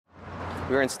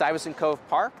We're in Stuyvesant Cove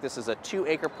Park. This is a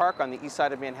 2-acre park on the east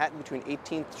side of Manhattan between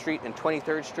 18th Street and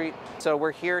 23rd Street. So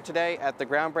we're here today at the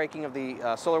groundbreaking of the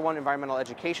Solar One Environmental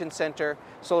Education Center.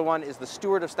 Solar One is the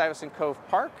steward of Stuyvesant Cove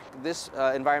Park. This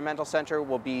environmental center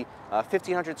will be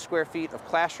 1,500 square feet of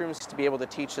classrooms to be able to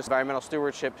teach this environmental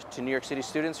stewardship to New York City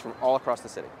students from all across the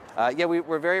city.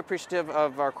 We're very appreciative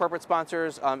of our corporate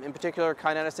sponsors. In particular,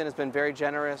 Con Edison has been very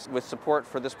generous with support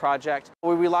for this project.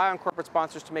 We rely on corporate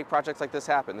sponsors to make projects like this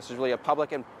happen. This is really a public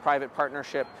and private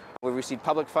partnership. We've received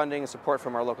public funding and support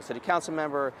from our local city council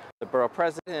member, the borough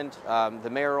president, the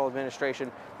mayoral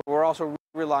administration. But we're also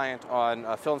reliant on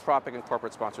philanthropic and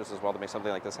corporate sponsors as well to make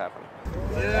something like this happen.